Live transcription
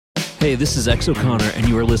Hey, this is X O'Connor, and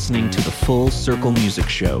you are listening to the Full Circle Music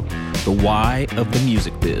Show, the why of the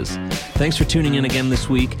music biz. Thanks for tuning in again this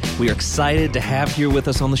week. We are excited to have here with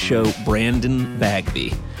us on the show Brandon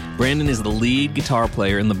Bagby. Brandon is the lead guitar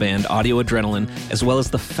player in the band Audio Adrenaline, as well as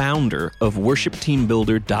the founder of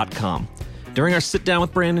WorshipTeamBuilder.com. During our sit-down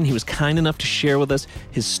with Brandon, he was kind enough to share with us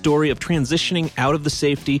his story of transitioning out of the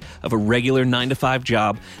safety of a regular 9-to-5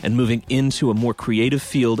 job and moving into a more creative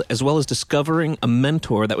field, as well as discovering a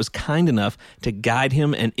mentor that was kind enough to guide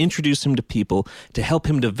him and introduce him to people to help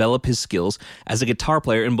him develop his skills as a guitar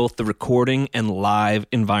player in both the recording and live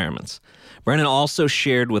environments. Brandon also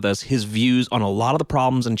shared with us his views on a lot of the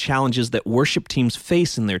problems and challenges that worship teams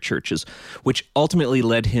face in their churches, which ultimately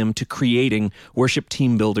led him to creating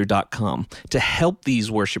WorshipTeamBuilder.com to help these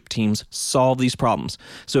worship teams solve these problems.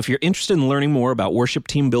 So if you're interested in learning more about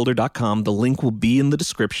WorshipTeamBuilder.com, the link will be in the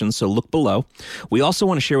description, so look below. We also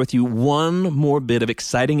want to share with you one more bit of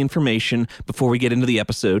exciting information before we get into the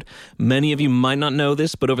episode. Many of you might not know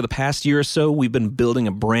this, but over the past year or so, we've been building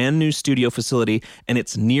a brand new studio facility, and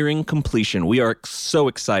it's nearing completion. We are so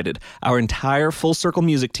excited. Our entire Full Circle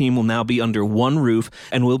Music team will now be under one roof,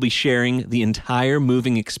 and we'll be sharing the entire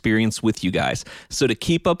moving experience with you guys. So to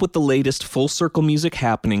keep up with the latest Full Circle Music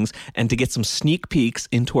happenings and to get some sneak peeks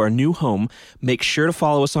into our new home, make sure to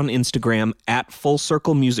follow us on Instagram at Full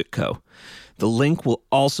Circle Music Co. The link will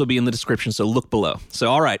also be in the description, so look below. So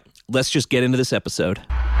all right, let's just get into this episode.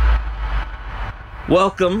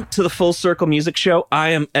 Welcome to the Full Circle Music Show. I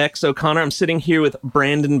am X O'Connor. I'm sitting here with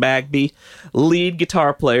Brandon Bagby, lead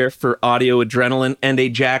guitar player for Audio Adrenaline and a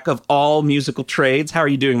jack of all musical trades. How are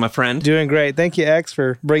you doing, my friend? Doing great. Thank you, X,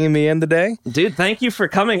 for bringing me in today. Dude, thank you for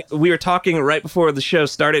coming. We were talking right before the show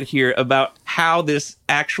started here about how this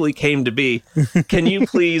actually came to be. Can you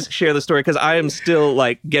please share the story? Because I am still,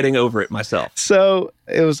 getting over it myself. So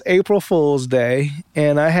it was April Fool's Day,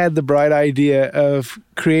 and I had the bright idea of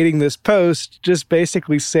creating this post just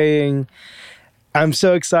basically saying, I'm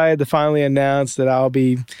so excited to finally announce that I'll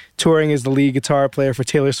be touring as the lead guitar player for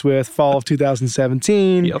Taylor Swift fall of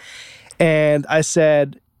 2017. Yep. And I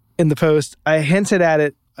said in the post, I hinted at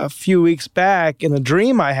it a few weeks back in a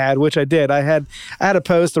dream I had, which I did. I had a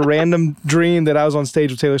post, a random dream that I was on stage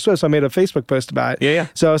with Taylor Swift, so I made a Facebook post about it. Yeah.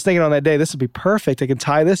 So I was thinking on that day, this would be perfect. I can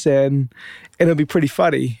tie this in, and it'll be pretty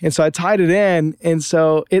funny. And so I tied it in, and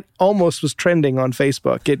so it almost was trending on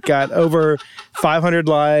Facebook. It got over 500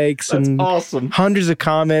 likes. That's and awesome. Hundreds of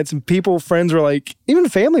comments, and friends were like, even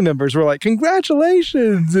family members were like,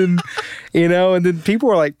 congratulations. And, and then people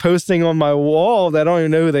were like posting on my wall that I don't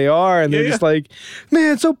even know who they are. And they're just like,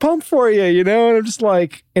 man, so pumped for you, and I'm just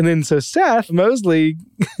like, and then so Seth Mosley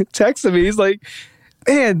texted me. He's like,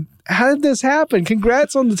 man, how did this happen?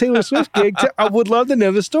 Congrats on the Taylor Swift gig. I would love to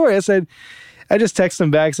know the story. I just texted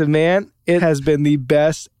him back and said, man, it has been the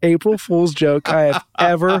best April Fool's joke I have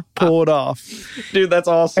ever pulled off. Dude, that's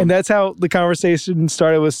awesome. And that's how the conversation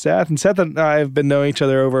started with Seth. And Seth and I have been knowing each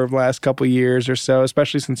other over the last couple of years or so,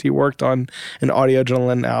 especially since he worked on an Audio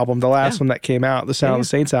Adrenaline album, the last one that came out, the Sound of the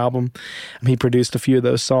Saints album. He produced a few of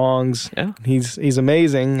those songs. Yeah. He's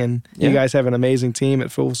amazing, and you guys have an amazing team at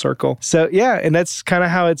Full Circle. So, and that's kind of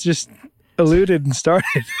how it's just alluded and started.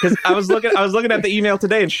 Because I was looking at the email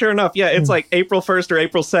today, and sure enough, it's like April 1st or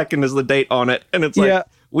April 2nd is the date on it, and it's like,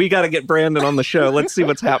 we got to get Brandon on the show. Let's see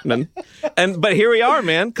what's happening. But here we are,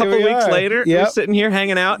 man. A couple weeks later, we're sitting here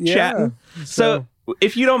hanging out, chatting. So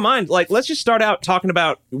if you don't mind, let's just start out talking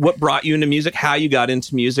about what brought you into music, how you got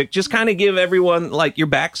into music. Just kind of give everyone your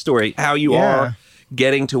backstory, how you are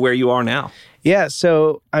getting to where you are now. Yeah.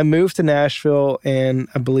 So I moved to Nashville in,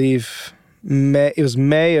 I believe, it was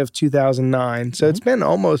May of 2009. So it's been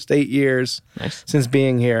almost 8 years since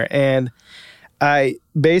being here. And I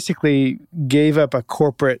basically gave up a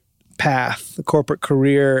corporate path, a corporate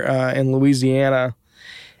career in Louisiana.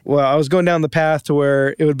 Well, I was going down the path to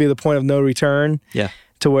where it would be the point of no return. Yeah.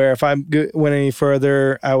 To where if I went any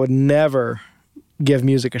further, I would never give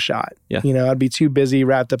music a shot. Yeah. I'd be too busy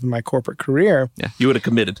wrapped up in my corporate career. Yeah. You would have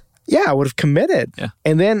committed. Yeah, I would have committed. Yeah.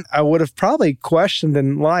 And then I would have probably questioned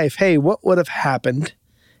in life, hey, what would have happened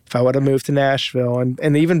if I would have moved to Nashville?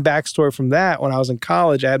 And even backstory from that, when I was in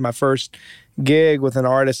college, I had my first gig with an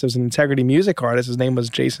artist. It was an integrity music artist. His name was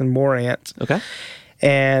Jason Morant. Okay.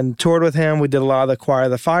 And toured with him. We did a lot of the Choir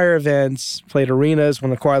of the Fire events, played arenas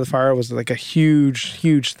when the Choir of the Fire was like a huge,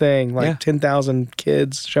 huge thing, 10,000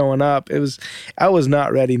 kids showing up. I was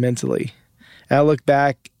not ready mentally. And I look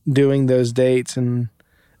back doing those dates, and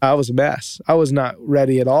I was a mess. I was not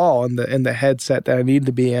ready at all in the headset that I needed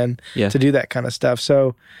to be in to do that kind of stuff.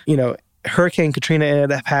 So, Hurricane Katrina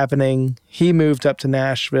ended up happening. He moved up to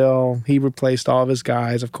Nashville. He replaced all of his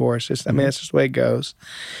guys, of course. That's just the way it goes.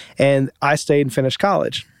 And I stayed and finished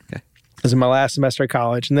college. Okay. It was my last semester of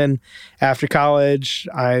college. And then after college,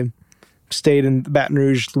 I stayed in the Baton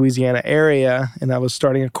Rouge, Louisiana area, and I was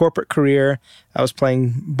starting a corporate career. I was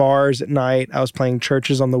playing bars at night. I was playing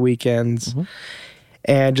churches on the weekends,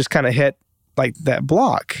 and just kind of hit like that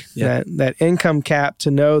block, that income cap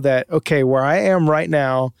to know that, okay, where I am right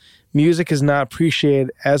now, music is not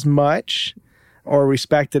appreciated as much or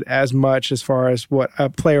respected as much as far as what a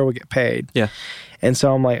player will get paid. Yeah. And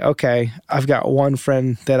so I'm like, okay, I've got one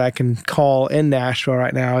friend that I can call in Nashville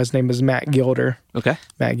right now. His name is Matt Gilder. Okay.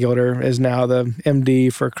 Matt Gilder is now the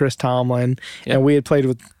MD for Chris Tomlin. Yeah. And we had played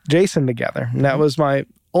with Jason together. And that was my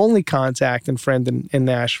only contact and friend in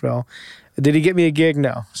Nashville. Did he get me a gig?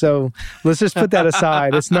 No. So let's just put that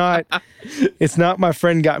aside. It's not my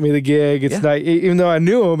friend got me the gig. It's not, even though I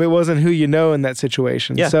knew him, it wasn't who you know in that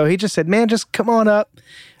situation. Yeah. So he just said, man, just come on up.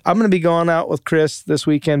 I'm going to be going out with Chris this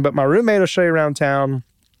weekend, but my roommate will show you around town.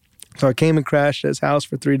 So I came and crashed at his house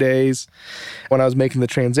for 3 days when I was making the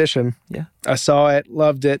transition. Yeah. I saw it,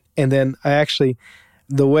 loved it. And then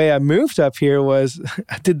the way I moved up here was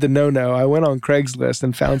I did the no-no. I went on Craigslist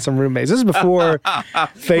and found some roommates. This is before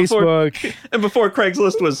Facebook. And before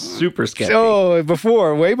Craigslist was super sketchy. Oh,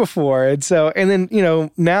 way before. And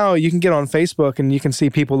then, now you can get on Facebook and you can see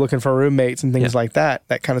people looking for roommates and things like that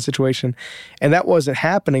kind of situation. And that wasn't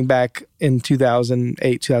happening back in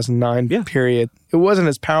 2008, 2009 period. It wasn't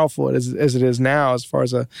as powerful as it is now as far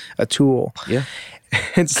as a tool. Yeah.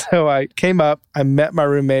 And so I came up, I met my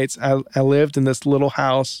roommates. I lived in this little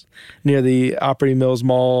house near the Opry Mills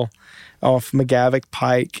Mall off McGavick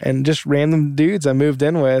Pike, and just random dudes I moved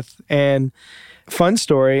in with. And fun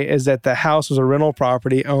story is that the house was a rental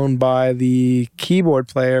property owned by the keyboard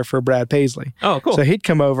player for Brad Paisley. Oh, cool. So he'd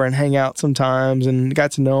come over and hang out sometimes and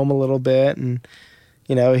got to know him a little bit. And,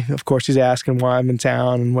 of course, he's asking why I'm in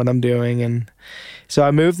town and what I'm doing. And so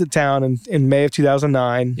I moved to town in May of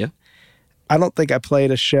 2009. Yeah. I don't think I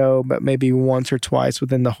played a show, but maybe once or twice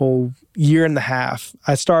within the whole year and a half.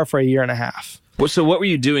 I started for a year and a half. So what were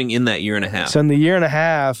you doing in that year and a half? So in the year and a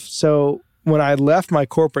half, when I left my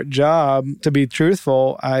corporate job, to be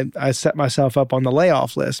truthful, I set myself up on the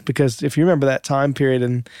layoff list, because if you remember that time period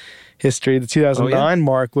in history, the 2009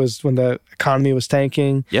 mark was when the economy was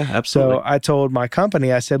tanking. Yeah, absolutely. So I told my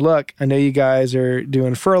company, I said, look, I know you guys are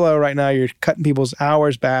doing furlough right now. You're cutting people's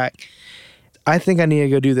hours back. I think I need to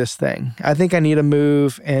go do this thing. I think I need to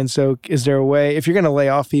move. And so is there a way, if you're going to lay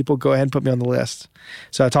off people, go ahead and put me on the list.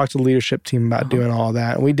 So I talked to the leadership team about doing all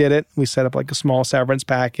that. And we did it. We set up like a small severance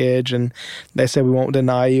package, and they said, we won't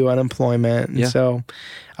deny you unemployment. And so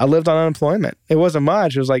I lived on unemployment. It wasn't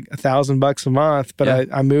much. It was like $1,000 a month,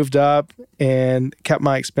 but I moved up and kept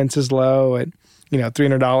my expenses low at,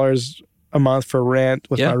 $300 a month for rent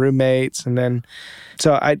with my roommates. And then,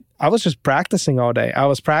 so I was just practicing all day. I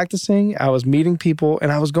was practicing, I was meeting people,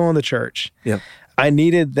 and I was going to church. Yeah. I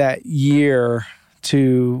needed that year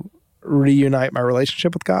to reunite my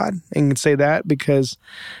relationship with God. And you can say that because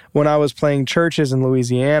when I was playing churches in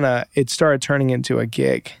Louisiana, it started turning into a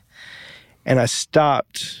gig. And I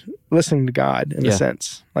stopped listening to God in a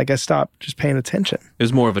sense. Like I stopped just paying attention. It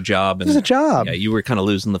was more of a job. It was a job. Yeah, you were kind of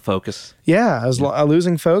losing the focus. Yeah, I was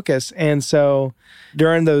losing focus. And so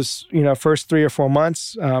during those, first 3 or 4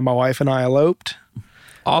 months, my wife and I eloped.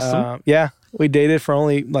 Awesome. We dated for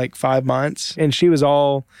only like 5 months. And she was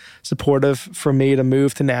all supportive for me to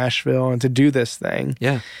move to Nashville and to do this thing.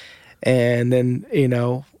 Yeah. And then,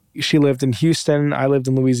 she lived in Houston. I lived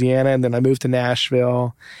in Louisiana. And then I moved to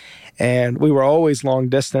Nashville. And we were always long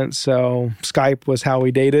distance, so Skype was how we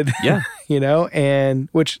dated. Yeah. And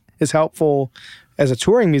which is helpful as a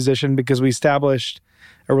touring musician because we established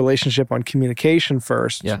a relationship on communication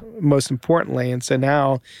first, most importantly. And so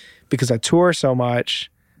now, because I tour so much,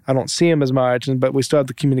 I don't see him as much, but we still have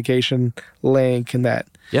the communication link and that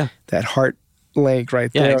heart link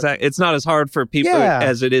right there. Yeah, exactly. It's not as hard for people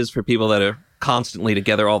as it is for people that are constantly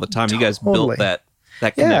together all the time. You guys built that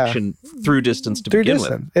connection through distance to begin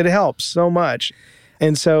with. It helps so much.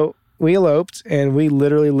 And so we eloped, and we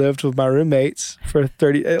literally lived with my roommates for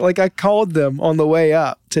 30. Like I called them on the way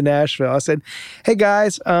up to Nashville. I said, hey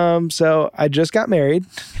guys, so I just got married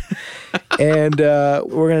and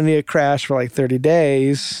we're going to need a crash for like 30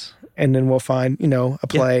 days. And then we'll find, a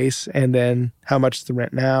place. And then how much is the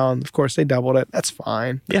rent now? And of course they doubled it. That's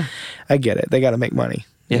fine. Yeah. I get it. They got to make money.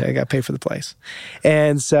 Yeah, I got to pay for the place.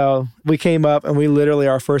 And so we came up, and we literally,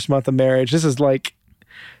 our first month of marriage, this is like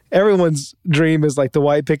everyone's dream is like the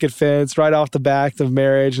white picket fence right off the back of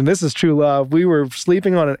marriage. And this is true love. We were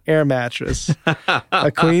sleeping on an air mattress,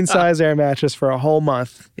 a queen size air mattress for a whole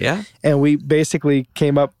month. Yeah. And we basically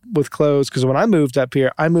came up with clothes because when I moved up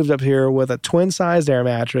here with a twin sized air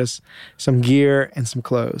mattress, some gear, and some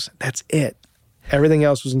clothes. That's it. Everything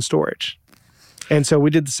else was in storage. And so we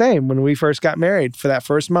did the same when we first got married for that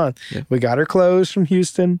first month. Yeah. We got our clothes from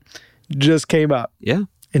Houston, just came up. Yeah.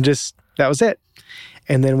 And just, that was it.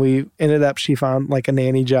 And then we ended up, she found like a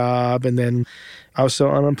nanny job, and then I was still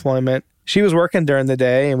on unemployment. She was working during the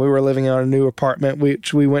day, and we were living in a new apartment,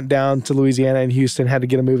 which we went down to Louisiana and Houston, had to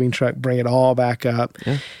get a moving truck, bring it all back up.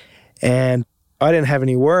 Yeah. And I didn't have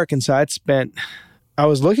any work, and so I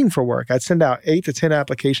was looking for work. I'd send out 8 to 10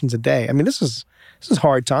 applications a day. I mean, this is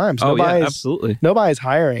hard times. Oh, yeah, absolutely. Nobody's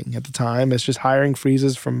hiring at the time. It's just hiring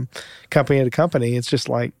freezes from company to company. It's just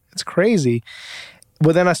like, it's crazy.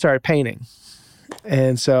 Well, then I started painting.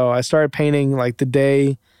 And so I started painting like the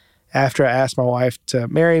day after I asked my wife to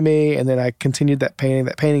marry me, and then I continued that painting.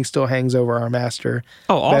 That painting still hangs over our master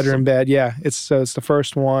bedroom bed. Yeah, it's the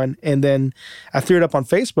first one. And then I threw it up on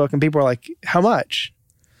Facebook, and people were like, "How much?"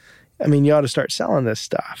 I mean, you ought to start selling this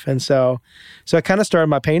stuff. And so I kind of started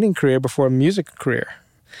my painting career before a music career.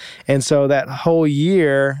 And so that whole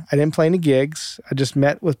year, I didn't play any gigs. I just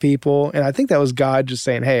met with people. And I think that was God just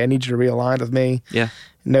saying, hey, I need you to realign with me. Yeah.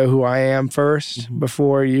 Know who I am first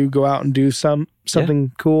before you go out and do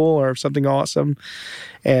something cool or something awesome.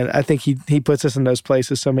 And I think he puts us in those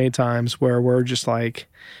places so many times where we're just like,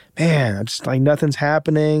 man, I'm just like nothing's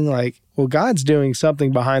happening. Like, well, God's doing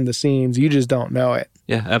something behind the scenes. You just don't know it.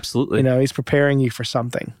 Yeah, absolutely. You know, he's preparing you for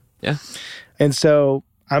something. Yeah. And so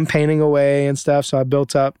I'm painting away and stuff. So I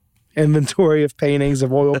built up inventory of paintings,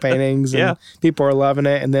 of oil paintings, and people are loving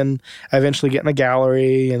it. And then I eventually get in a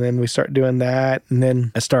gallery, and then we start doing that. And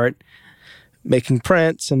then I start making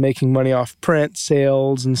prints and making money off print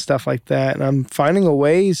sales and stuff like that. And I'm finding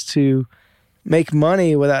ways to make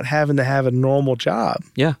money without having to have a normal job.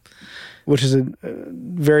 Yeah. Which is a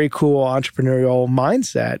very cool entrepreneurial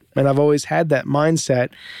mindset. And I've always had that mindset.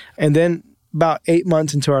 And then about 8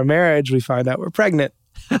 months into our marriage, we find out we're pregnant.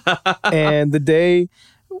 And the day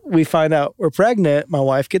we find out we're pregnant, my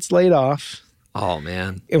wife gets laid off. Oh,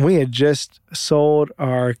 man. And we had just sold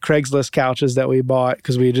our Craigslist couches that we bought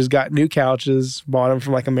because we had just got new couches, bought them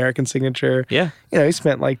from like American Signature. Yeah. You know, we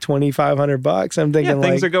spent like $2,500. I'm thinking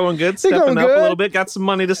things are going good, stepping up a little bit, got some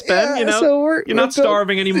money to spend, you know. So you're not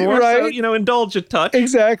starving anymore, right? So, you know, indulge a touch.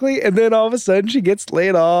 Exactly. And then all of a sudden she gets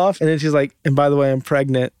laid off. And then she's like, and by the way, I'm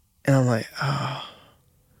pregnant. And I'm like, oh.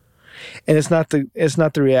 And it's not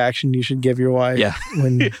the reaction you should give your wife. Yeah.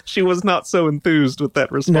 When she was not so enthused with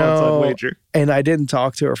that response, I'd wager. And I didn't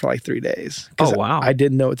talk to her for like 3 days. Oh, wow. I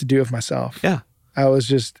didn't know what to do with myself. Yeah. I was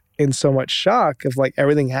just in so much shock of like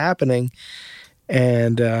everything happening.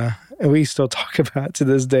 And we still talk about it to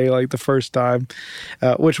this day, like the first time,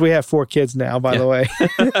 which we have 4 kids now, by the way.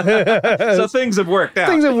 So things have worked out.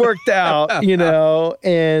 Things have worked out, you know,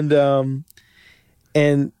 and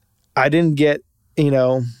I didn't get, you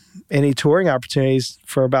know, any touring opportunities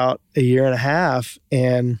for about a year and a half.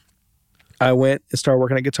 And I went and started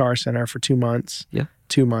working at Guitar Center for 2 months. Yeah.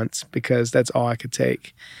 2 months, because that's all I could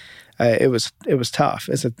take. It was tough.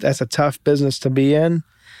 That's a tough business to be in.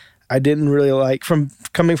 I didn't really like,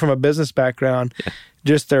 coming from a business background,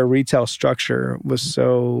 just their retail structure was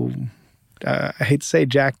so, I hate to say,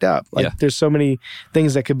 jacked up. Like there's so many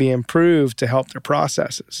things that could be improved to help their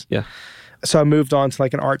processes. Yeah. So I moved on to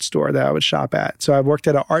like an art store that I would shop at. So I worked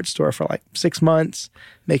at an art store for like 6 months,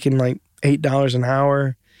 making like $8 an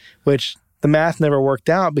hour, which the math never worked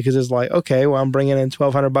out because it's like, okay, well, I'm bringing in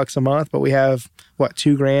 $1,200 a month, but we have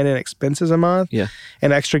 $2,000 in expenses a month. Yeah.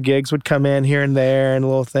 And extra gigs would come in here and there and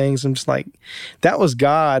little things. I'm just like, that was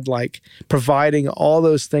God, like providing all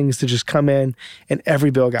those things to just come in, and every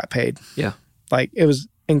bill got paid. Yeah. Like it was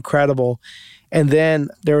incredible. And then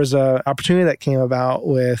there was an opportunity that came about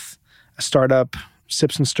with a startup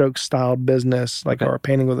Sips and Strokes styled business, like our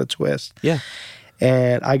Painting with a Twist. Yeah.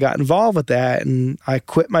 And I got involved with that, and I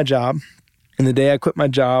quit my job. And the day I quit my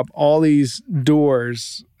job, all these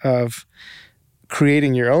doors of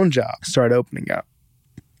creating your own job started opening up.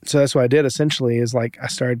 So that's what I did essentially, is like I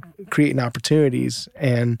started creating opportunities,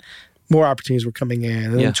 and more opportunities were coming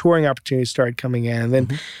in, and then touring opportunities started coming in. And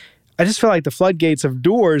then I just felt like the floodgates of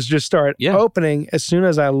doors just started opening as soon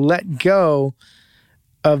as I let go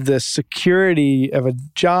of the security of a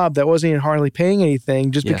job that wasn't even hardly paying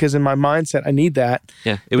anything, just because in my mindset, I need that.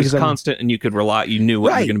 Yeah, it was constant, and you could rely, you knew what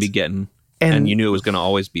you were going to be getting, and you knew it was going to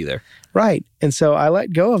always be there. Right. And so I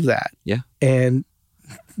let go of that. Yeah. And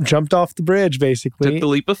jumped off the bridge, basically. Took the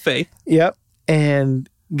leap of faith. Yep. And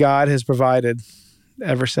God has provided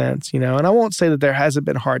ever since, and I won't say that there hasn't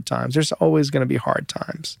been hard times. There's always going to be hard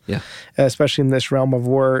times. Yeah. Especially in this realm of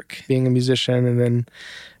work, being a musician, and then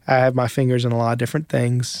I have my fingers in a lot of different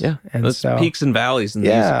things. Yeah. And there's peaks and valleys in the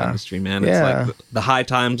music industry, man. It's like the high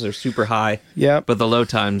times are super high. Yeah. But the low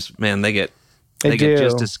times, man, they get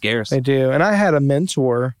just as scarce. They do. And I had a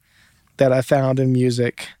mentor that I found in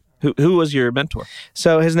music. Who was your mentor?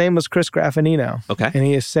 So his name was Chris Graffinino. Okay. And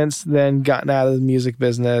he has since then gotten out of the music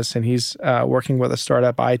business, and he's working with a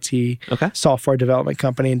startup IT software development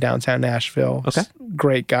company in downtown Nashville. Okay.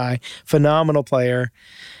 Great guy, phenomenal player.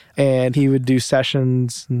 And he would do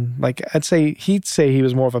sessions, and he'd say he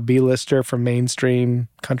was more of a B-lister for mainstream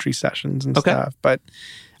country sessions and stuff. But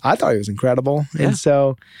I thought he was incredible. Yeah. And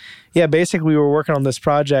so, basically we were working on this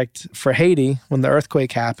project for Haiti when the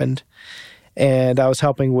earthquake happened. And I was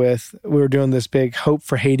helping we were doing this big Hope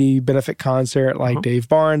for Haiti benefit concert. Dave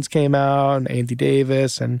Barnes came out, and Andy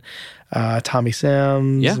Davis, and Tommy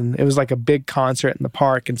Sims. Yeah. And it was like a big concert in the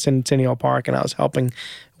park, in Centennial Park. And I was helping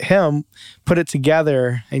him put it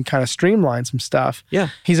together and kind of streamline some stuff. Yeah.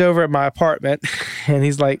 He's over at my apartment, and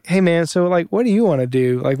he's like, hey, man, so what do you want to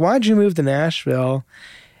do? Why'd you move to Nashville?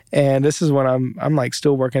 And this is when I'm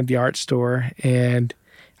still working at the art store. And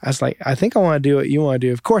I was like, I think I want to do what you want to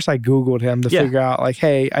do. Of course, I Googled him to figure out,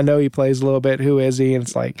 hey, I know he plays a little bit. Who is he? And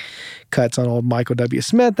it's cuts on old Michael W.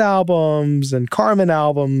 Smith albums and Carmen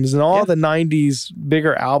albums and all the 90s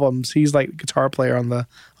bigger albums. He's guitar player on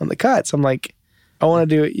the cuts. I'm like, I want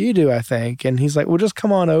to do what you do, I think. And he's like, well, just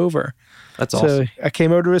come on over. That's awesome. So I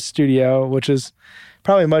came over to his studio, which is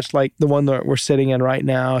probably much like the one that we're sitting in right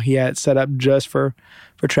now. He had it set up just for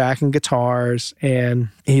tracking guitars, and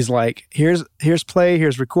he's like, here's play,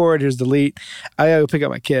 here's record, here's delete. I gotta go pick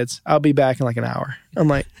up my kids. I'll be back in an hour. I'm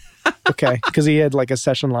like, okay, because he had a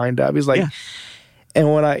session lined up. He's like,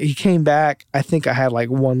 and when he came back, I think I had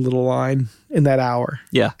one little line in that hour.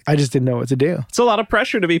 Yeah. I just didn't know what to do. It's a lot of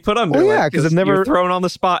pressure to be put under. Well, yeah, because you're thrown on the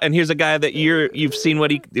spot, and here's a guy that you've seen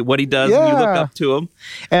what he does, and you look up to him.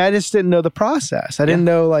 And I just didn't know the process. I didn't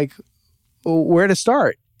know where to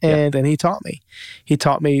start. And then he taught me. He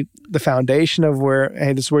taught me the foundation of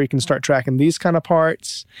this is where you can start tracking these kind of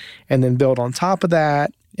parts, and then build on top of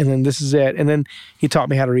that. And then this is it. And then he taught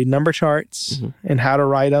me how to read number charts and how to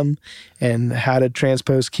write them and how to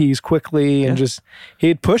transpose keys quickly. And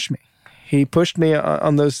he'd push me. He pushed me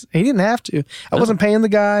on those. He didn't have to. I wasn't paying the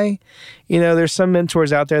guy. There's some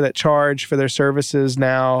mentors out there that charge for their services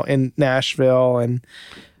now in Nashville, and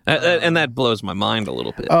that blows my mind a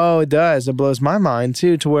little bit. Oh, it does. It blows my mind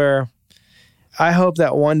too, to where I hope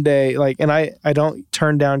that one day, and I don't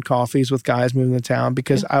turn down coffees with guys moving to town,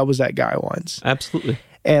 because I was that guy once. Absolutely.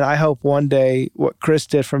 And I hope one day what Chris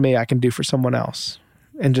did for me, I can do for someone else,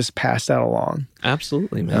 and just pass that along.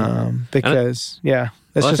 Absolutely, man. Because,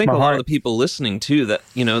 that's just I think my a heart. lot of the people listening too, that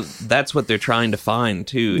that's what they're trying to find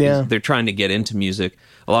too. Is they're trying to get into music.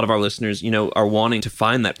 A lot of our listeners, are wanting to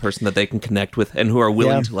find that person that they can connect with, and who are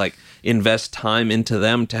willing to invest time into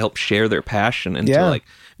them to help share their passion and to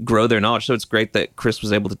grow their knowledge. So it's great that Chris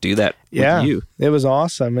was able to do that with you. It was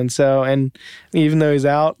awesome. And so, and even though he's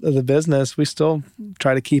out of the business, we still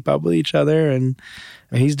try to keep up with each other, and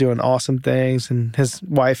he's doing awesome things. And his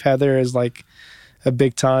wife, Heather, is a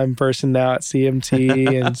big time person now at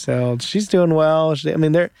CMT. And so she's doing well.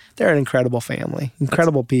 They're an incredible family,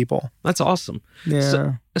 incredible people. That's awesome.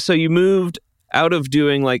 Yeah. So you moved out of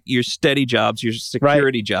doing your steady jobs, your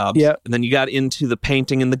security jobs, and then you got into the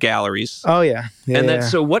painting in the galleries. Oh yeah. And then,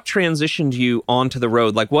 so what transitioned you onto the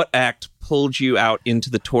road? What act pulled you out into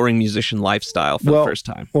the touring musician lifestyle for the first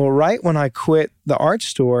time? Well, right when I quit the art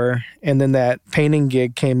store, and then that painting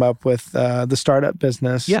gig came up with the startup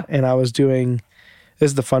business, and I was doing,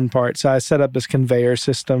 this is the fun part. So I set up this conveyor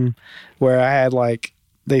system where I had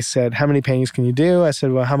they said, how many paintings can you do? I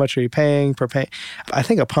said, well, how much are you paying per paint? I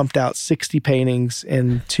think I pumped out 60 paintings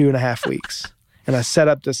in 2.5 weeks. And I set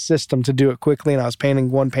up this system to do it quickly, and I was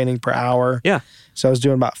painting one painting per hour. Yeah. So I was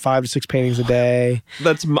doing about 5 to 6 paintings a day.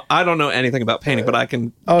 I don't know anything about painting, but I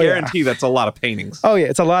can guarantee that's a lot of paintings. Oh, yeah.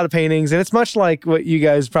 It's a lot of paintings. And it's much like what you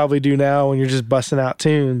guys probably do now when you're just busting out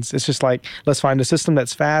tunes. It's just let's find a system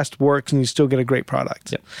that's fast, works, and you still get a great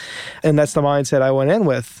product. Yep. And that's the mindset I went in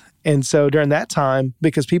with. And so during that time,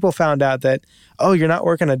 because people found out that, oh, you're not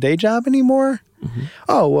working a day job anymore? Mm-hmm.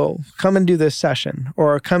 Oh, well, come and do this session,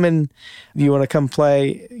 or you want to come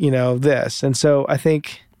play, this. And so I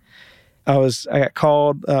think I got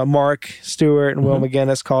called, Mark Stewart and Will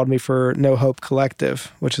McGinnis called me for No Hope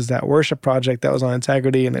Collective, which is that worship project that was on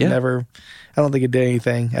Integrity, and I don't think it did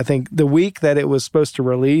anything. I think the week that it was supposed to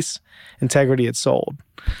release, Integrity had sold.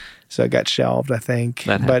 So it got shelved, I think.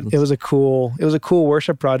 That but happens. it was a cool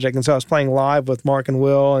worship project. And so I was playing live with Mark and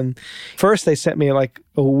Will. And first they sent me like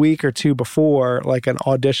a week or two before, like an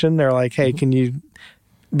audition. They're like, hey, can you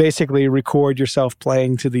basically record yourself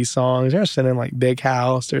playing to these songs? They're sending like Big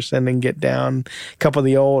House. They're sending Get Down, a couple of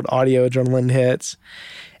the old Audio Adrenaline hits.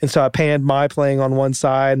 And so I panned my playing on one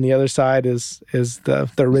side, and the other side is the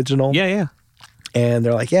original. Yeah. And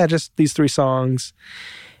they're like, yeah, just these 3 songs.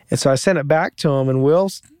 And so I sent it back to him, and Will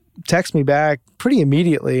texted me back pretty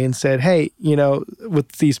immediately and said, hey,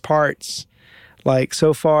 with these parts, like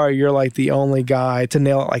so far you're like the only guy to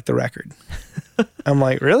nail it like the record. I'm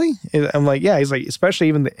like, really? I'm like, yeah. He's like, especially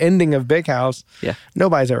even the ending of Big House. Yeah.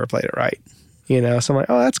 Nobody's ever played it right. So I'm like,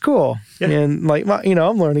 oh, that's cool. Yeah. And like,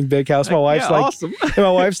 I'm learning Big House. My wife's like, awesome. and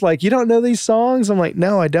my wife's like, you don't know these songs? I'm like,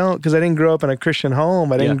 no, I don't, because I didn't grow up in a Christian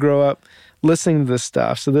home. I didn't grow up listening to this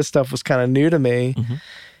stuff. So this stuff was kind of new to me. Mm-hmm.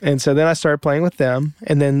 And so then I started playing with them.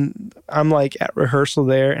 And then I'm like at rehearsal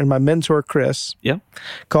there, and my mentor, Chris,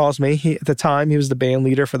 calls me. At the time, he was the band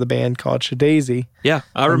leader for the band called Shadazy. Yeah,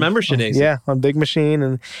 I remember Shadazy. Yeah, on Big Machine.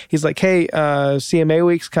 And he's like, hey, CMA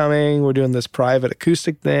Week's coming. We're doing this private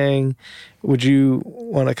acoustic thing. Would you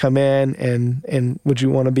want to come in and would you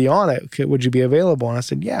want to be on it? Would you be available? And I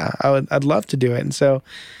said, yeah, I'd love to do it. And so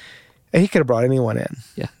he could have brought anyone in.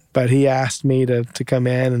 Yeah. But he asked me to come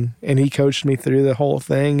in, and he coached me through the whole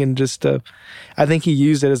thing. And just, I think he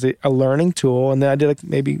used it as a learning tool. And then I did like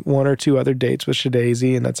maybe 1 or 2 other dates with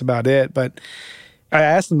Shadazy, and that's about it. But I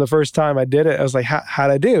asked him the first time I did it, I was like,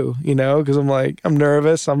 how'd I do? Because I'm like, I'm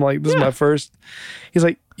nervous. I'm like, this is my first. He's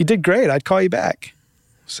like, you did great. I'd call you back.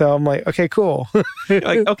 So I'm like, okay, cool.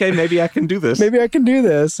 Like, okay, maybe I can do this. Maybe I can do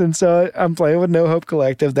this. And so I'm playing with No Hope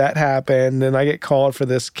Collective. That happened. And I get called for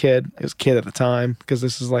this kid. It was a kid at the time, because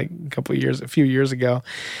this is like a few years ago.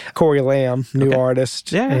 Corey Lamb, new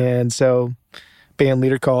artist. Yeah. And so band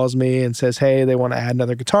leader calls me and says, hey, they want to add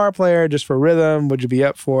another guitar player just for rhythm. Would you be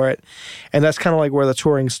up for it? And that's kind of like where the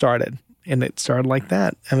touring started. And it started like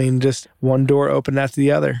that. I mean, just one door opened after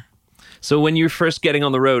the other. So when you were first getting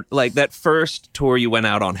on the road, like that first tour you went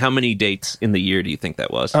out on, how many dates in the year do you think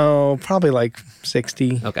that was? Oh, probably like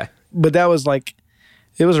 60. Okay. But that was like,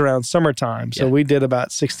 it was around summertime. So we did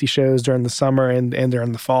about 60 shows during the summer and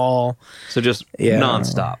during the fall. So just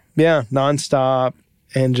nonstop. Yeah, nonstop.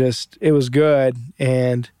 And just, it was good.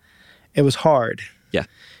 And it was hard. Yeah.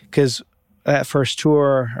 Because that first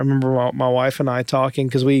tour, I remember my wife and I talking,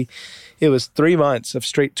 because it was 3 months of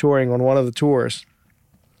straight touring on one of the tours.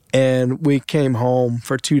 And we came home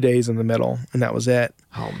for 2 days in the middle, and that was it.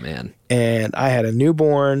 Oh, man. And I had a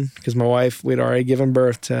newborn, because my wife, we'd already given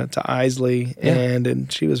birth to Isley,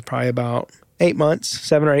 and she was probably about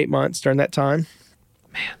 7 or 8 months during that time.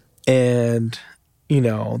 Man. And,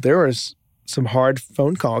 there was some hard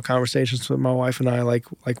phone call conversations with my wife and I, like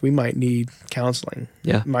we might need counseling.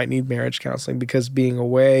 Yeah. Might need marriage counseling, because being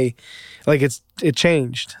away, like it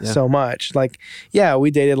changed so much. Like,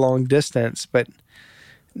 we dated long distance, but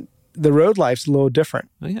the road life's a little different.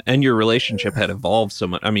 Oh, yeah. And your relationship had evolved so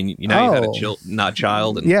much. I mean, you had a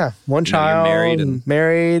child. And one child, you're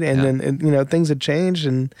married. And then, things had changed,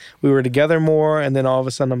 and we were together more, and then all of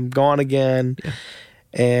a sudden I'm gone again. Yeah.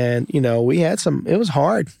 And, we had it was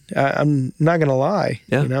hard. I'm not going to lie.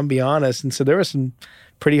 Yeah. I'm be honest. And so there were some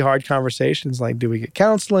pretty hard conversations, like, do we get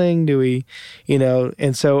counseling? Do we,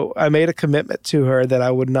 and so I made a commitment to her that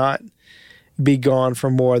I would not be gone for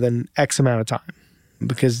more than X amount of time,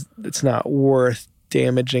 because it's not worth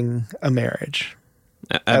damaging a marriage.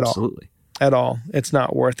 Absolutely. At all. It's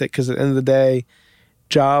not worth it, because at the end of the day,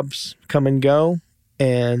 jobs come and go,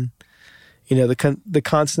 and the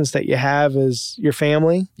constants that you have is your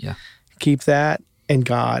family. Yeah. Keep that, and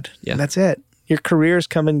God. Yeah. And that's it. Your careers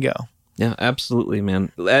come and go. Yeah, absolutely,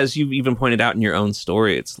 man. As you even pointed out in your own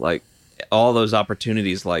story, it's like all those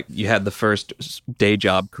opportunities, like you had the first day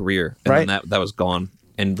job career, and then that was gone.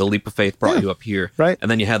 And the leap of faith brought you up here. Right.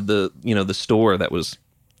 And then you had the store that was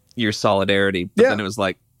your solidarity. But then it was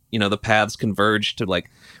like, the paths converged to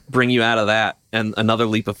like bring you out of that. And another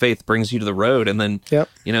leap of faith brings you to the road. And then,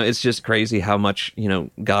 it's just crazy how much,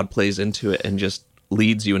 God plays into it and just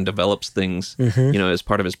leads you and develops things, as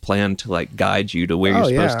part of his plan to like guide you to where you're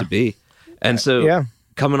supposed to be. And so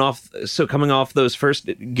coming off those first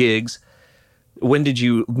gigs, when did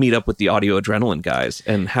you meet up with the Audio Adrenaline guys,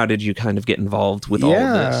 and how did you kind of get involved with all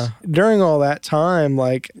of this? During all that time,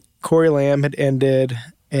 like Corey Lamb had ended,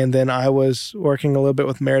 and then I was working a little bit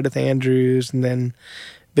with Meredith Andrews, and then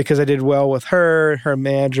because I did well with her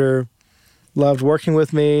manager loved working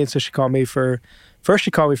with me, and so she called me for first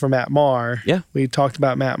she called me for Matt Maher. Yeah. We talked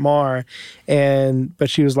about Matt Maher, but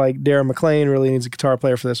she was like, Darren McLean really needs a guitar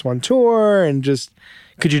player for this one tour, and just,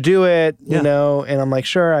 could you do it? You know? And I'm like,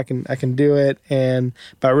 sure, I can do it.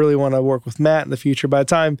 But I really want to work with Matt in the future. By the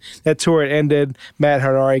time that tour had ended, Matt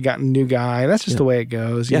had already gotten a new guy, and that's just the way it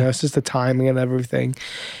goes. You know, it's just the timing and everything.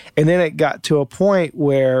 And then it got to a point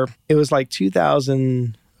where it was like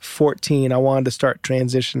 2014, I wanted to start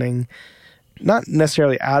transitioning, not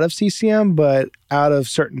necessarily out of CCM, but out of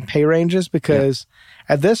certain pay ranges, because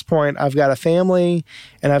at this point I've got a family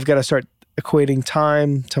and I've got to start equating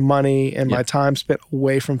time to money, and my time spent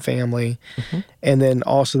away from family. And then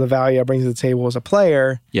also the value I bring to the table as a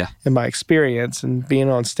player and my experience and being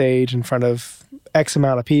on stage in front of X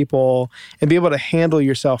amount of people and be able to handle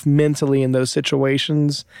yourself mentally in those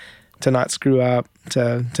situations, to not screw up,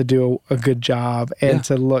 to do a good job, and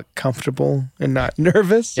to look comfortable and not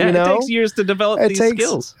nervous. You know? It takes years to develop these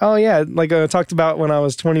skills. Oh, yeah. Like I talked about when I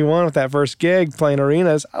was 21 with that first gig playing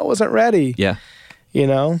arenas, I wasn't ready. Yeah. You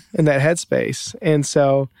know, in that headspace. And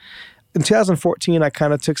so in 2014, I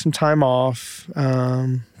kind of took some time off.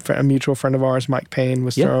 A mutual friend of ours, Mike Payne,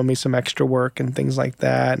 was throwing me some extra work and things like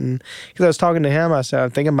that. And because I was talking to him, I said, I'm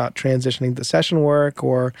thinking about transitioning to session work,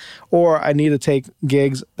 or I need to take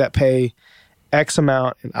gigs that pay X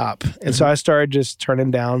amount and up. And so I started just turning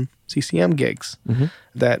down CCM gigs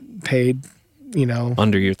that paid, you know,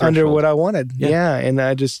 under your threshold. Under what I wanted. Yeah. And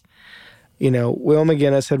I just, you know, Will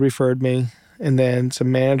McGinnis had referred me. And then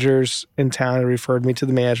some managers in town had referred me to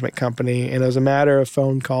the management company. And it was a matter of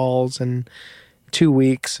phone calls and 2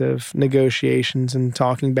 weeks of negotiations and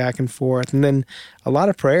talking back and forth. And then a lot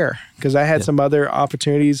of prayer, because I had some other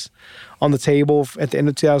opportunities on the table. At the end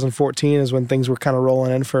of 2014 is when things were kind of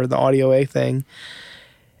rolling in for the Audio A thing.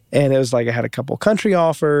 And it was like I had a couple country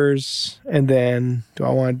offers, and then do I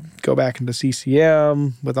want to go back into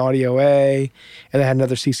CCM with Audio A? And I had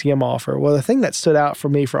another CCM offer. Well, the thing that stood out for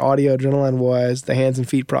me for Audio Adrenaline was the Hands and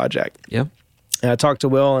Feet project. Yeah. And I talked to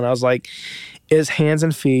Will, and I was like, is Hands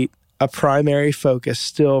and Feet a primary focus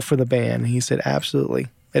still for the band? And he said, absolutely,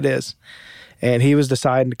 it is. And he was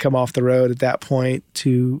deciding to come off the road at that point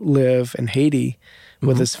to live in Haiti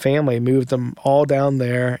with his family, moved them all down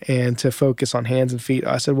there, and to focus on Hands and Feet.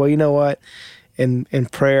 I said, well, you know what? In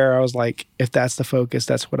prayer, I was like, if that's the focus,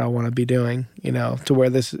 that's what I want to be doing, you know, to where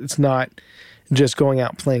it's not just going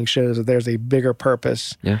out playing shows, that there's a bigger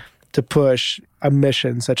purpose to push a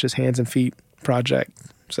mission such as Hands and Feet project.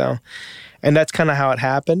 So, and that's kind of how it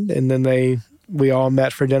happened. And then we all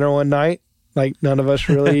met for dinner one night. Like none of us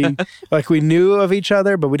really, like we knew of each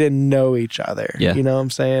other, but we didn't know each other. Yeah. You know what I'm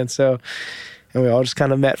saying? So, and we all just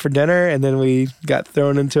kind of met for dinner, and then we got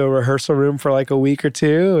thrown into a rehearsal room for like a week or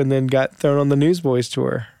two, and then got thrown on the Newsboys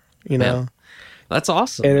tour, you know? Man, that's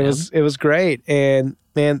awesome. And it was great. And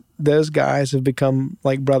man, those guys have become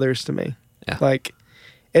like brothers to me. Yeah. Like,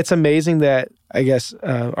 it's amazing that I guess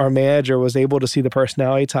our manager was able to see the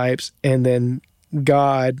personality types, and then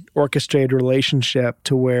God orchestrated a relationship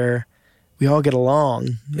to where we all get along.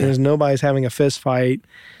 Yeah. There's nobody's having a fist fight.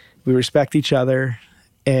 We respect each other,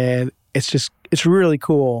 and it's really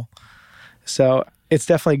cool. So it's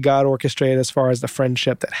definitely God orchestrated as far as the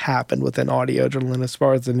friendship that happened within Audio Adrenaline, as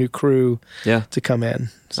far as the new crew to come in.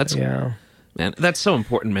 So, Man, that's so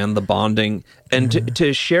important, man, the bonding. And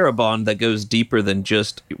to share a bond that goes deeper than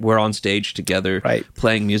just we're on stage together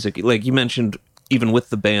playing music. Like you mentioned, even with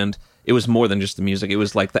the band, it was more than just the music. It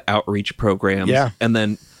was like the outreach programs. Yeah. And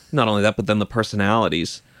then not only that, but then the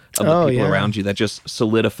personalities of the people around you that just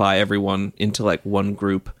solidify everyone into like one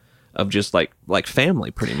group of just like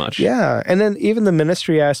family, pretty much. Yeah. And then even the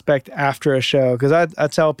ministry aspect after a show, because I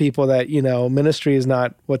tell people that, you know, ministry is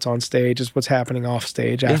not what's on stage, it's what's happening off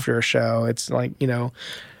stage after a show. It's like, you know,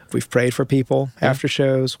 we've prayed for people after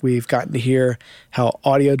shows. We've gotten to hear how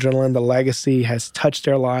Audio Adrenaline, the legacy, has touched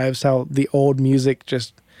their lives, how the old music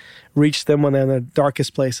just reached them when they're in the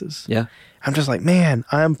darkest places. Yeah. I'm just like, man,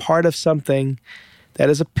 I'm part of something that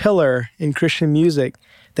is a pillar in Christian music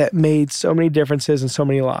that made so many differences in so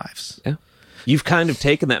many lives. Yeah. You've kind of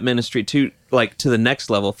taken that ministry to the next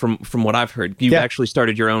level from what I've heard. You've actually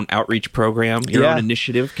started your own outreach program, your own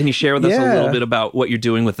initiative. Can you share with us a little bit about what you're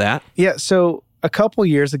doing with that? Yeah. So a couple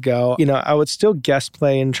years ago, you know, I would still guest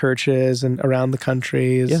play in churches and around the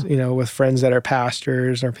country, you know, with friends that are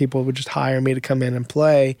pastors, or people would just hire me to come in and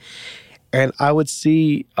play. And I would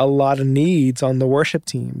see a lot of needs on the worship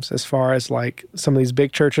teams, as far as like some of these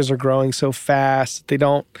big churches are growing so fast, they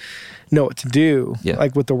don't know what to do,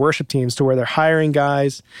 like with the worship teams, to where they're hiring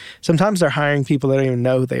guys. Sometimes they're hiring people that don't even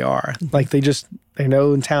know who they are. Like they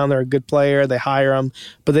know in town they're a good player, they hire them,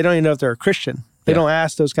 but they don't even know if they're a Christian. They don't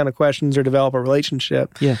ask those kind of questions or develop a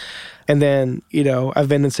relationship. Yeah. And then, I've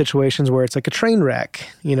been in situations where it's like a train wreck,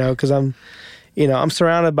 because I'm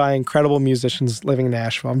surrounded by incredible musicians living in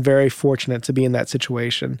Nashville. I'm very fortunate to be in that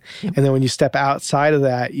situation. Yep. And then when you step outside of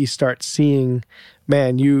that, you start seeing,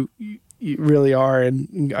 man, you really are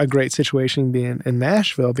in a great situation being in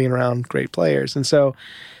Nashville, being around great players. And so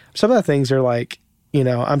some of the things are like,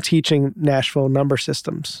 I'm teaching Nashville number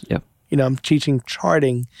systems. Yep. I'm teaching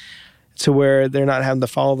charting to where they're not having to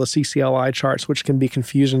follow the CCLI charts, which can be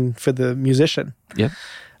confusing for the musician. Yep.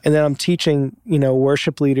 And then I'm teaching,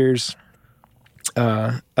 worship leaders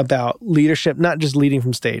about leadership, not just leading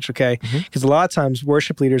from stage, okay? Because a lot of times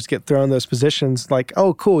worship leaders get thrown in those positions like,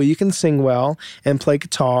 oh, cool, you can sing well and play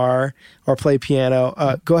guitar or play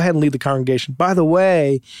piano. Go ahead and lead the congregation. By the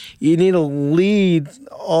way, you need to lead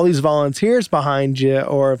all these volunteers behind you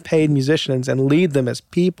or paid musicians and lead them as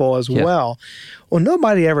people as well. Well,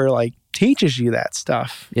 nobody ever teaches you that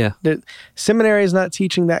stuff. Yeah. The seminary is not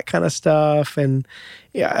teaching that kind of stuff. And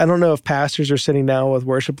I don't know if pastors are sitting down with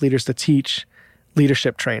worship leaders to teach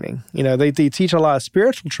leadership training. They teach a lot of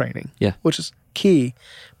spiritual training, which is key,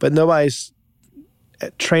 but nobody's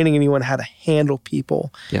training anyone how to handle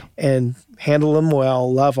people and handle them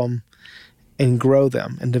well, love them, and grow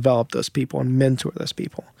them and develop those people and mentor those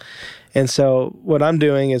people. And so what I'm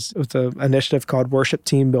doing is with an initiative called Worship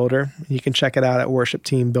Team Builder. You can check it out at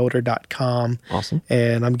worshipteambuilder.com. Awesome.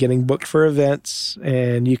 And I'm getting booked for events,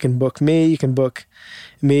 and you can book me. You can book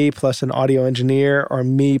me plus an audio engineer or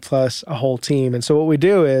me plus a whole team. And so what we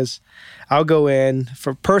do is I'll go in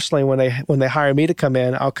for personally when they hire me to come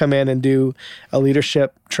in, I'll come in and do a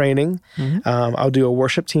leadership training. I'll do a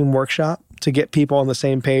worship team workshop to get people on the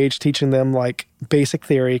same page, teaching them basic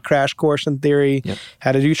theory, crash course in theory,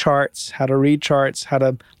 how to do charts, how to read charts, how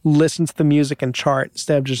to listen to the music and chart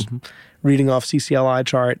instead of just reading off CCLI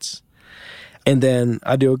charts. And then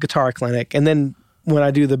I do a guitar clinic. And then when I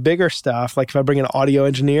do the bigger stuff, like if I bring an audio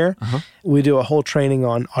engineer, we do a whole training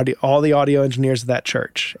on all the audio engineers of that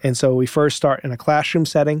church. And so we first start in a classroom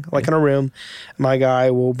setting, in a room. My guy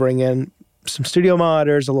will bring in some studio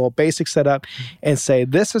monitors, a little basic setup, and say,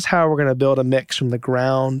 this is how we're going to build a mix from the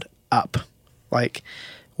ground up.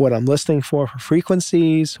 What I'm listening for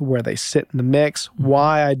frequencies, where they sit in the mix,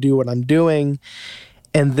 why I do what I'm doing.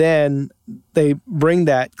 And then they bring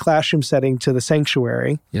that classroom setting to the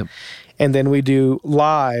sanctuary. Yep. And then we do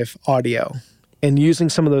live audio and using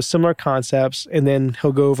some of those similar concepts. And then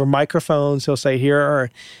he'll go over microphones. He'll say, here are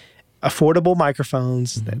affordable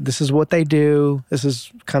microphones. This is what they do. This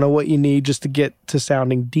is kind of what you need just to get to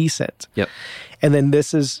sounding decent. Yep. And then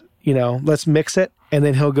this is, let's mix it. And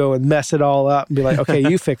then he'll go and mess it all up and be like, okay,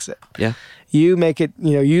 you fix it. Yeah. You make it,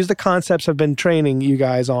 use the concepts I've been training you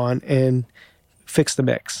guys on and fix the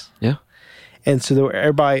mix. Yeah. And so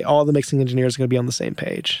everybody, all the mixing engineers are going to be on the same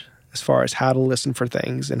page as far as how to listen for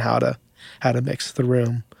things and how to mix the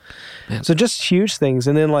room. Man. So just huge things.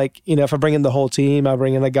 And then if I bring in the whole team, I'll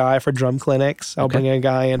bring in a guy for drum clinics. I'll bring in a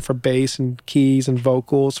guy in for bass and keys and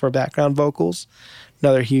vocals for background vocals.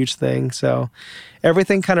 Another huge thing. So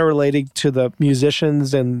everything kind of related to the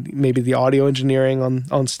musicians and maybe the audio engineering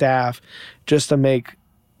on staff just to make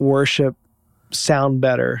worship sound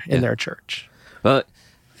better in their church. Well,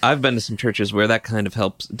 I've been to some churches where that kind of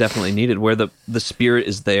help's definitely needed, where the spirit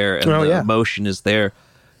is there and the emotion is there.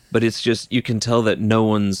 But it's just, you can tell that no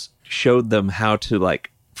one's showed them how to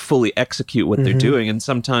fully execute what they're doing. And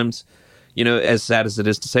sometimes, as sad as it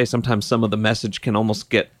is to say, sometimes some of the message can almost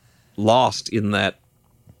get lost in that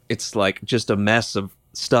it's just a mess of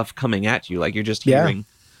stuff coming at you. You're just hearing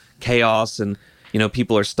chaos and,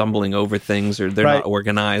 people are stumbling over things or they're not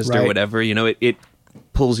organized or whatever. It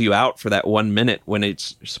pulls you out for that 1 minute when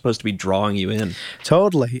it's supposed to be drawing you in.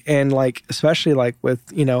 Totally. And especially with,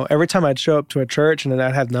 every time I'd show up to a church and then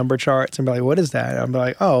I'd have number charts and be like, what is that? And I'd be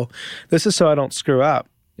like, oh, this is so I don't screw up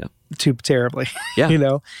too terribly.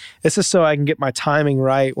 Yeah. This is so I can get my timing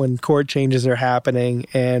right when chord changes are happening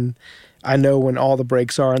and I know when all the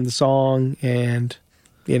breaks are in the song and,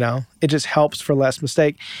 it just helps for less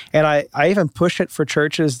mistake. And I even push it for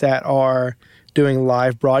churches that are doing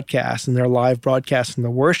live broadcasts and they're live broadcasting the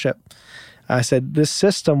worship. I said, this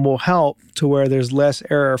system will help to where there's less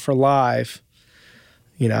error for live,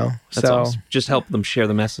 That's awesome. Just help them share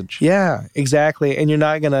the message. Yeah, exactly. And you're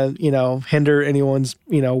not going to, hinder anyone's,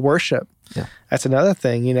 worship. Yeah. That's another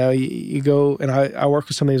thing, you go, and I work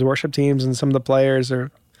with some of these worship teams and some of the players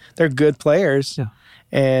they're good players. Yeah.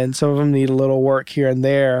 And some of them need a little work here and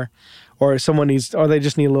there. Or they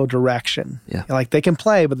just need a little direction. Yeah. They can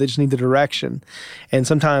play, but they just need the direction. And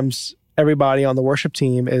sometimes everybody on the worship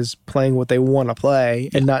team is playing what they want to play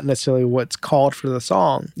and not necessarily what's called for the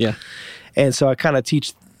song. Yeah. And so I kind of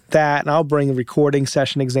teach that, and I'll bring recording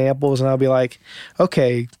session examples, and I'll be like,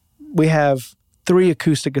 okay, we have 3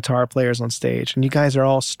 acoustic guitar players on stage, and you guys are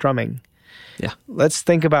all strumming. Yeah. Let's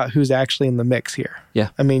think about who's actually in the mix here. Yeah.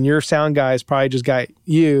 I mean, your sound guys probably just got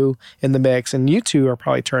you in the mix, and you two are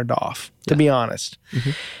probably turned off, to be honest.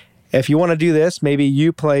 Mm-hmm. If you want to do this, maybe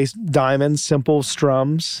you play diamonds, simple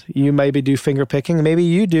strums. You maybe do finger picking. Maybe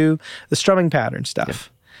you do the strumming pattern stuff.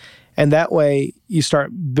 Yeah. And that way you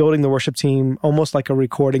start building the worship team almost like a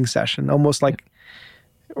recording session, almost like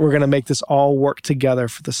we're going to make this all work together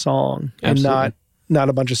for the song. Absolutely. And not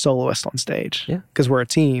a bunch of soloists on stage, because we're a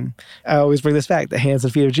team. I always bring this back, the hands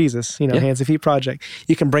and feet of Jesus, Hands and Feet Project.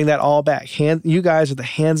 You can bring that all back. You guys are the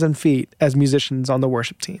hands and feet as musicians on the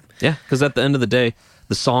worship team. Yeah, because at the end of the day,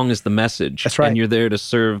 the song is the message. That's right. And you're there to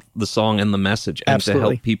serve the song and the message and Absolutely. to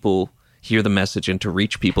help people hear the message and to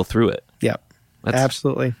reach people through it. Yep.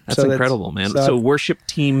 Absolutely. That's incredible, man. So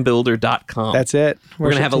worshipteambuilder.com. That's it. We're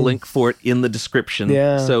going to have a link for it in the description.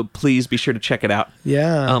 Yeah. So please be sure to check it out.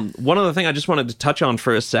 Yeah. One other thing I just wanted to touch on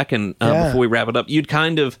for a second before we wrap it up. You'd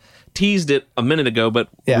kind of teased it a minute ago, but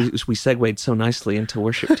we segued so nicely into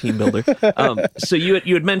Worship Team Builder. So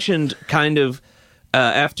you had mentioned kind of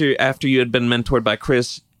after you had been mentored by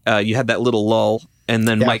Chris, you had that little lull, and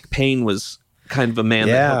then Mike Payne was kind of a man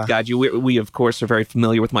that helped guide you. We of course are very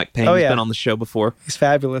familiar with Mike Payne. He's been on the show before. He's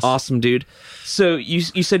fabulous. Awesome dude. So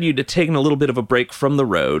you said you'd taken a little bit of a break from the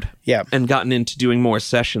road and gotten into doing more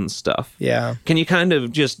session stuff. Yeah. Can you kind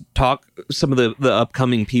of just talk some of the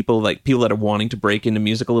upcoming people, like people that are wanting to break into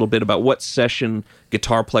music a little bit, about what session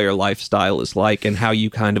guitar player lifestyle is like and how you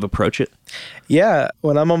kind of approach it? Yeah.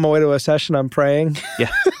 When I'm on my way to a session, I'm praying.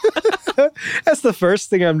 Yeah. That's the first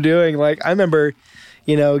thing I'm doing. Like, I remember,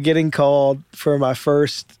 getting called for my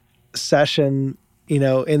first session,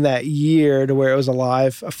 in that year, to where it was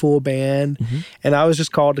a full band. Mm-hmm. And I was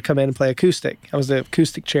just called to come in and play acoustic. I was the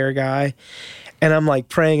acoustic chair guy. And I'm like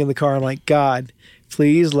praying in the car. I'm like, God,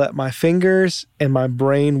 please let my fingers and my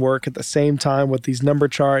brain work at the same time with these number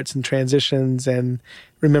charts and transitions and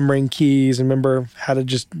remembering keys and remember how to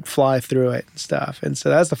just fly through it and stuff. And so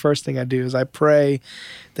that's the first thing I do, is I pray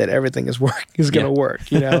that everything is going to work,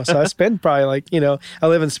 So I spend probably I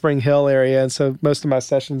live in Spring Hill area, and so most of my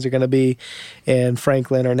sessions are going to be in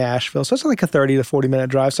Franklin or Nashville. So it's like a 30 to 40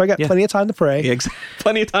 minute drive. So I got plenty of time to pray. Yeah,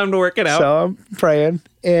 plenty of time to work it out. So I'm praying.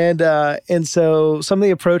 And so some of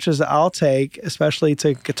the approaches that I'll take, especially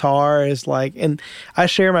to guitar, is and I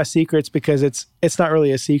share my secrets because it's not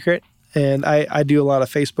really a secret. And I do a lot of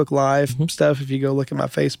Facebook Live stuff. If you go look at my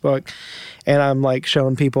Facebook, and I'm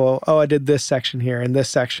showing people, I did this section here and this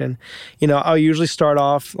section. I'll usually start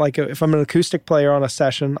off, if I'm an acoustic player on a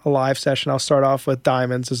live session, I'll start off with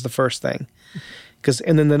diamonds as the first thing.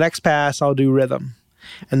 And then the next pass, I'll do rhythm.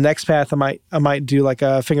 And next path, I might do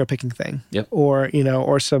a finger picking thing. Yep. Or,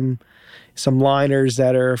 or some liners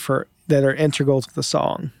that are integral to the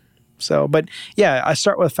song. So, but yeah, I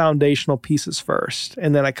start with foundational pieces first,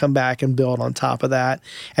 and then I come back and build on top of that.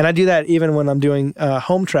 And I do that even when I'm doing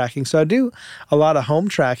home tracking. So I do a lot of home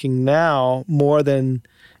tracking now more than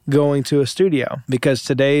going to a studio, because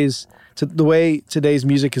the way today's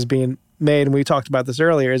music is being made, and we talked about this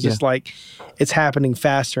earlier, is just it's happening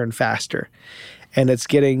faster and faster. And it's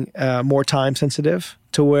getting more time sensitive,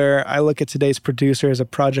 to where I look at today's producer as a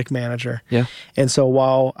project manager. Yeah. And so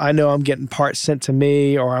while I know I'm getting parts sent to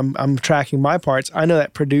me, or I'm tracking my parts, I know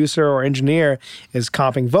that producer or engineer is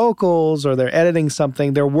comping vocals, or they're editing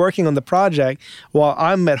something. They're working on the project while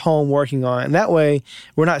I'm at home working on it. And that way,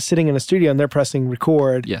 we're not sitting in a studio and they're pressing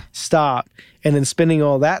record, stop, and then spending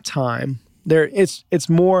all that time. It's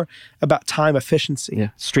more about time efficiency. Yeah,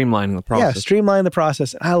 streamlining the process. Yeah, streamlining the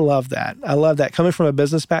process. I love that. Coming from a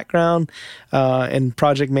business background and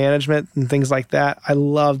project management and things like that, I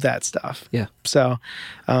love that stuff. Yeah. So,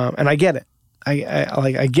 and I get it.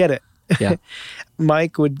 I get it. Yeah.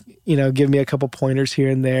 Mike would, give me a couple pointers here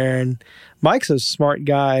and there. And Mike's a smart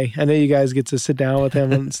guy. I know you guys get to sit down with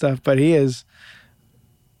him and stuff, but he is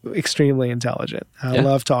extremely intelligent. I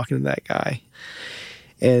love talking to that guy.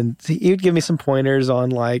 And he would give me some pointers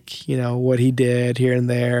on what he did here and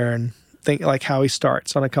there, and think how he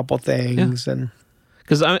starts on a couple things. And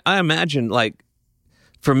because I imagine,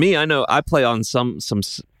 for me, I know I play on some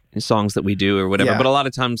songs that we do or whatever, but a lot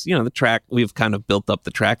of times, the track, we've kind of built up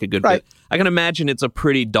the track a good bit. I can imagine it's a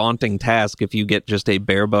pretty daunting task if you get just a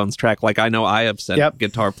bare bones track. I know I have sent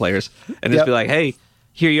guitar players and just be like, hey,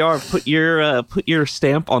 here you are, put your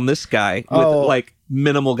stamp on this guy with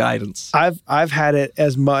minimal guidance. I've had it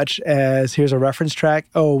as much as, here's a reference track.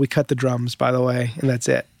 Oh, we cut the drums, by the way, and that's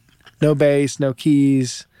it. No bass, no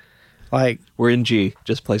keys. Like, we're in G,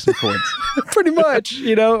 just play some chords. pretty much,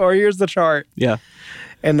 or here's the chart. Yeah.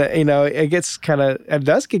 And, it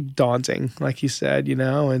does get daunting, like you said,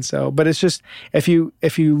 and so, but it's just, if you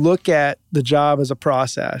look at the job as a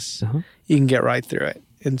process, you can get right through it.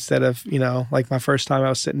 Instead of, like my first time I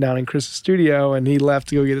was sitting down in Chris's studio and he left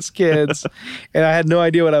to go get his kids and I had no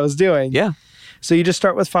idea what I was doing. Yeah. So you just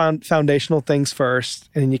start with foundational things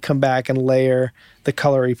first and then you come back and layer the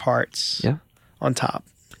colory parts on top.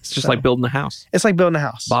 It's just like building a house. It's like building a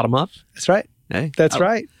house. Bottom up. That's right. Hey, That's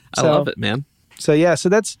right. I love it, man. So so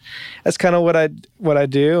that's kind of what I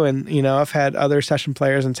do. And, I've had other session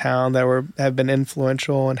players in town that have been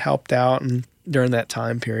influential and helped out and during that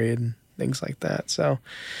time period and things like that. So,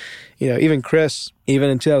 even Chris,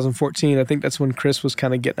 even in 2014, I think that's when Chris was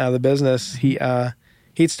kind of getting out of the business.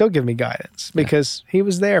 He'd still give me guidance because he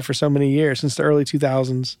was there for so many years since the early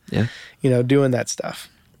 2000s. Yeah, doing that stuff.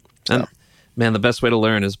 So. And man, the best way to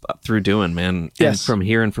learn is through doing, man. And from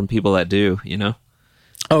hearing from people that do.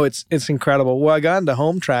 Oh, it's incredible. Well, I got into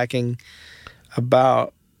home tracking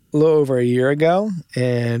about a little over a year ago,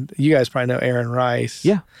 and you guys probably know Aaron Rice.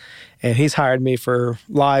 Yeah. And he's hired me for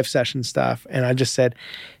live session stuff. And I just said,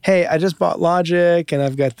 hey, I just bought Logic and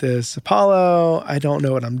I've got this Apollo. I don't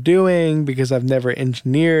know what I'm doing because I've never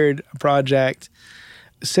engineered a project.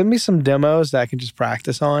 Send me some demos that I can just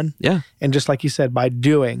practice on. Yeah. And just like you said, by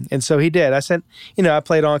doing. And so he did. I said, I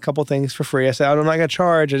played on a couple things for free. I said, I'm not going to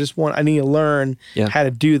charge. I need to learn how to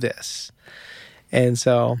do this. And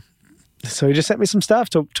so he just sent me some stuff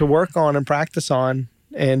to work on and practice on.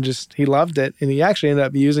 And he loved it. And he actually ended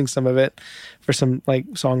up using some of it for some like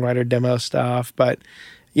songwriter demo stuff. But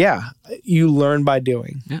yeah, you learn by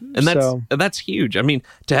doing. Yeah. And that's huge. I mean,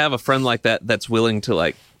 to have a friend like that, that's willing to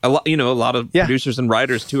like, a lot of producers and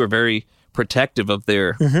writers too are very protective of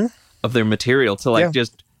their material to like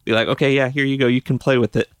just be like, okay, yeah, here you go. You can play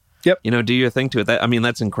with it. Yep. Do your thing to it.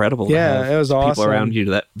 That's incredible. Yeah, it was awesome. People around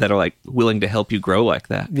you that are like willing to help you grow like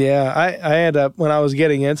that. Yeah, I ended up, when I was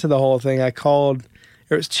getting into the whole thing,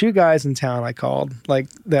 there was 2 guys in town I called, like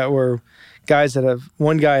that were guys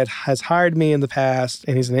one guy has hired me in the past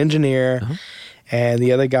and he's an engineer, and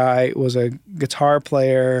the other guy was a guitar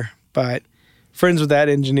player, but friends with that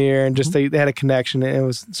engineer, and just they had a connection.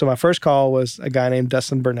 And so my first call was a guy named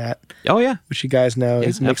Dustin Burnett. Oh yeah, which you guys know.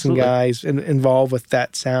 He's a mixing guy. He's involved with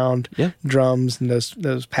that sound, drums, and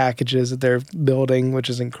those packages that they're building, which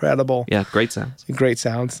is incredible. Yeah, great sounds. Great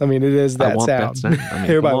sounds. I mean, it is that sound.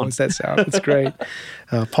 Everybody wants that sound. It's great.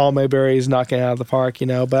 Paul Mayberry is knocking it out of the park,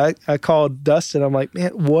 But I called Dustin. I'm like,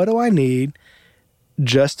 man, what do I need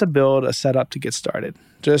just to build a setup to get started,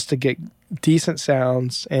 just to get decent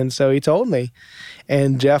sounds? And so he told me.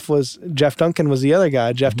 And Jeff Duncan was the other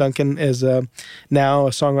guy. Jeff Duncan is now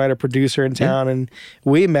a songwriter producer in town, and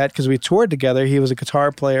we met because we toured together. He was a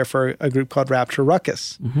guitar player for a group called Rapture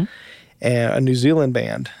Ruckus, and a New Zealand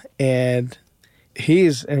band. And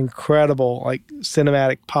he's an incredible, like,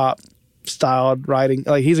 cinematic pop styled writing.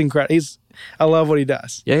 Like, he's incredible. I love what he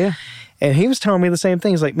does. Yeah. And he was telling me the same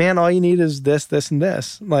thing. He's like, man, all you need is this, this, and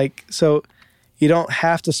this. Like, so you don't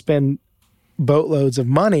have to spend boatloads of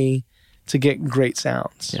money to get great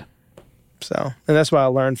sounds. Yeah. So, and that's what I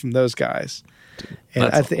learned from those guys.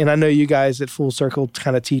 And I know you guys at Full Circle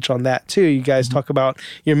kind of teach on that too. You guys talk about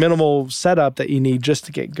your minimal setup that you need just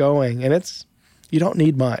to get going. And you don't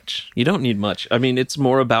need much. You don't need much. I mean, it's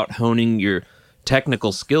more about honing your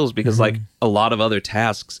technical skills because like a lot of other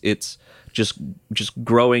tasks, it's just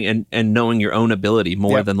growing and knowing your own ability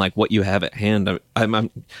more than like what you have at hand. I'm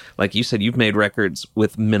like you said, you've made records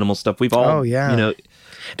with minimal stuff. We've all,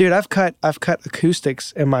 dude, I've cut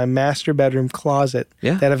acoustics in my master bedroom closet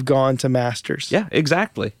that have gone to masters. Yeah,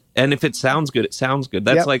 exactly. And if it sounds good, it sounds good.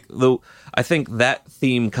 That's like I think that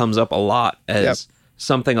theme comes up a lot as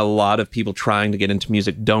something a lot of people trying to get into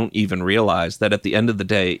music don't even realize, that at the end of the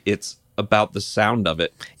day, it's about the sound of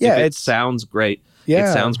it. Yeah, if it sounds great. Yeah.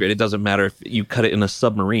 It sounds great. It doesn't matter if you cut it in a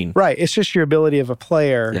submarine. Right. It's just your ability of a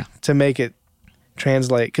player to make it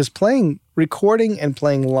translate. Because recording and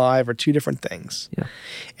playing live are 2 different things. Yeah.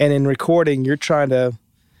 And in recording, you're trying to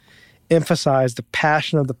emphasize the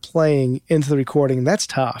passion of the playing into the recording. That's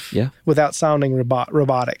tough. Yeah. Without sounding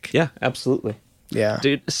robotic. Yeah, absolutely. Yeah.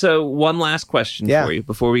 Dude, so one last question for you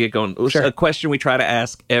before we get going. Sure. A question we try to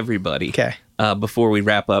ask everybody okay. Before we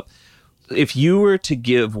wrap up. If you were to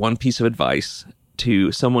give one piece of advice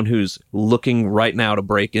to someone who's looking right now to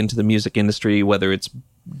break into the music industry, whether it's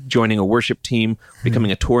joining a worship team,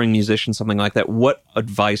 becoming a touring musician, something like that, what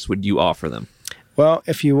advice would you offer them? Well,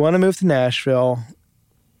 if you want to move to Nashville,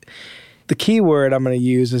 the key word I'm going to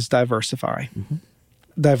use is diversify.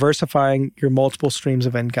 Diversifying your multiple streams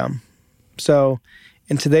of income. So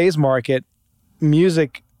in today's market,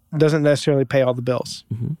 music doesn't necessarily pay all the bills.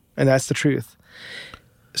 Mm-hmm. And that's the truth.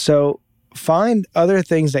 So find other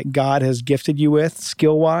things that God has gifted you with,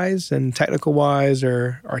 skill-wise and technical-wise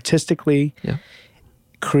or artistically. Yeah.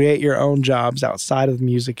 Create your own jobs outside of the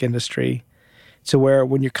music industry to where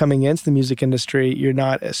when you're coming into the music industry, you're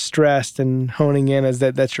not as stressed and honing in as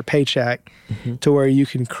that's your paycheck, mm-hmm. to where you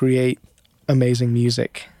can create amazing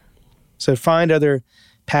music. So find other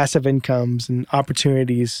passive incomes and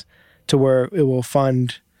opportunities to where it will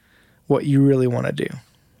fund what you really want to do.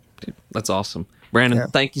 Dude, that's awesome. Brandon,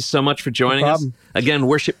 thank you so much for joining us. Again,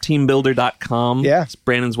 worshipteambuilder.com. Yeah. It's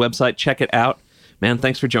Brandon's website. Check it out. Man,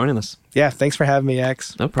 thanks for joining us. Yeah, thanks for having me,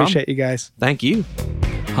 X. No problem. Appreciate you guys. Thank you.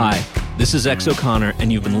 Hi, this is X O'Connor,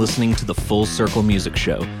 and you've been listening to the Full Circle Music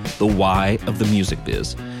Show, the why of the music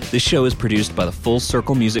biz. This show is produced by the Full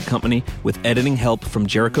Circle Music Company with editing help from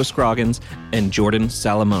Jericho Scroggins and Jordan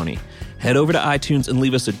Salamoni. Head over to iTunes and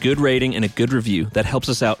leave us a good rating and a good review. That helps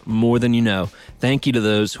us out more than you know. Thank you to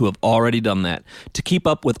those who have already done that. To keep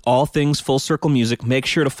up with all things Full Circle Music, make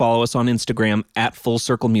sure to follow us on Instagram at Full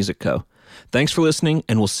Circle Music Co. Thanks for listening,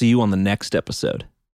 and we'll see you on the next episode.